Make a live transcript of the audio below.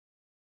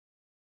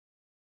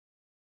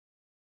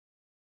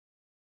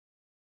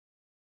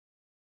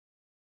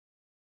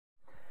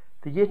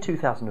The year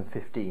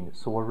 2015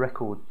 saw a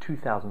record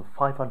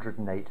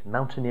 2,508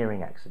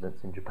 mountaineering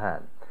accidents in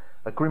Japan,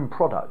 a grim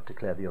product,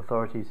 declare the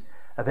authorities,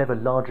 of ever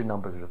larger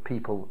numbers of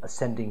people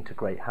ascending to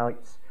great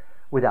heights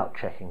without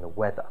checking the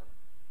weather.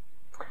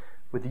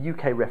 With the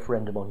UK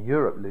referendum on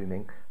Europe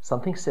looming,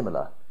 something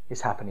similar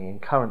is happening in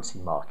currency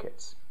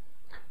markets.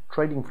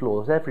 Trading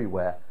floors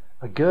everywhere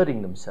are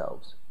girding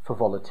themselves for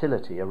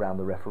volatility around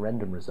the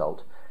referendum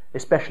result,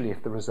 especially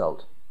if the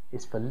result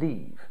is for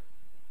leave.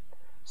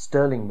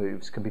 Sterling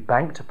moves can be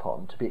banked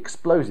upon to be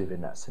explosive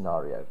in that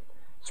scenario,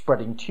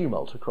 spreading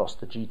tumult across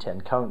the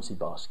G10 currency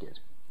basket.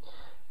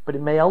 But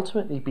it may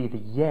ultimately be the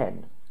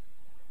yen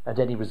and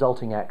any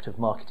resulting act of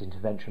market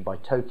intervention by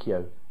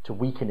Tokyo to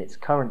weaken its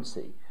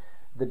currency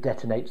that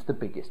detonates the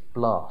biggest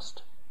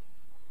blast.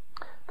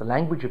 The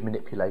language of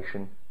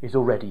manipulation is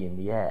already in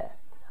the air,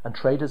 and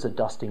traders are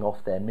dusting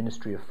off their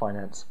Ministry of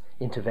Finance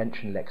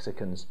intervention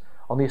lexicons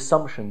on the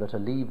assumption that a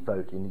leave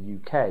vote in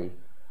the UK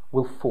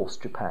will force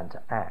Japan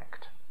to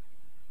act.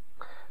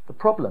 The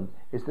problem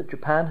is that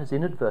Japan has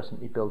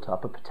inadvertently built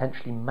up a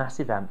potentially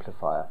massive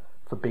amplifier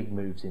for big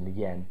moves in the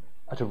yen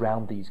at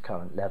around these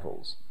current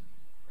levels.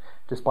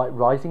 Despite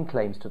rising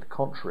claims to the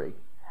contrary,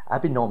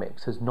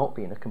 Abenomics has not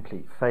been a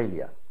complete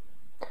failure.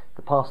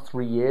 The past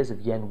 3 years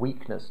of yen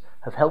weakness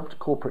have helped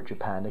corporate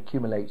Japan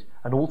accumulate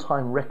an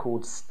all-time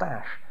record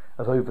stash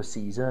of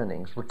overseas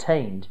earnings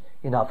retained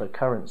in other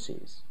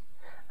currencies.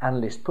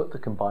 Analysts put the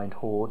combined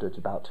hoard at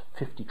about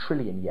 50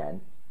 trillion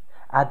yen.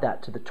 Add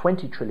that to the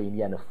 20 trillion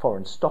yen of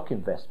foreign stock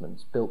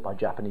investments built by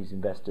Japanese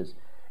investors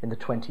in the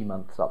 20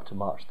 months up to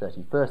March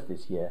 31st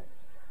this year,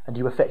 and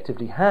you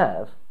effectively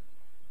have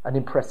an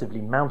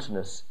impressively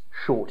mountainous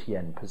short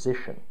yen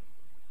position.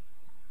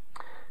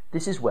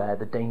 This is where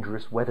the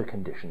dangerous weather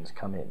conditions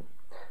come in.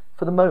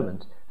 For the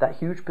moment, that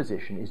huge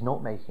position is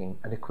not making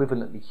an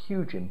equivalently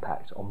huge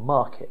impact on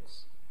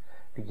markets.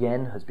 The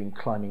yen has been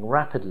climbing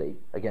rapidly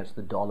against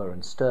the dollar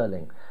and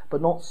sterling,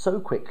 but not so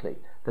quickly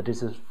that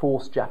it has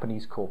forced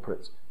Japanese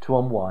corporates to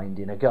unwind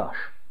in a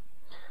gush.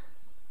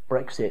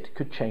 Brexit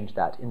could change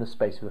that in the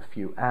space of a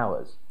few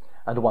hours,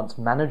 and a once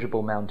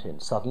manageable mountain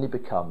suddenly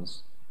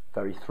becomes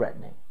very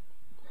threatening.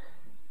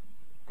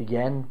 The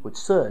yen would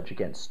surge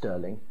against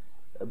sterling,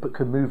 but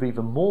could move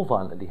even more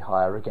violently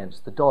higher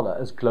against the dollar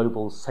as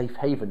global safe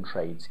haven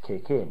trades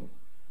kick in.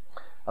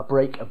 A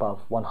break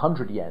above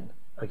 100 yen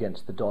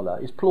against the dollar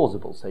is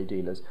plausible, say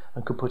dealers,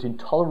 and could put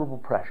intolerable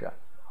pressure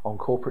on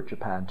corporate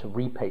Japan to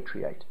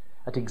repatriate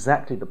at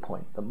exactly the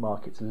point that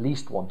markets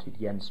least wanted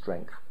yen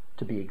strength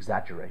to be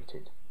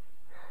exaggerated.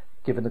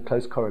 Given the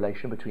close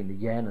correlation between the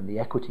yen and the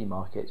equity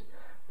market,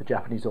 the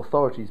Japanese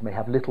authorities may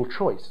have little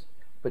choice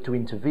but to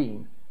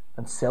intervene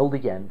and sell the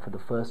yen for the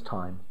first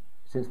time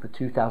since the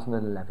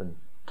 2011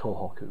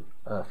 Tohoku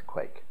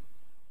earthquake.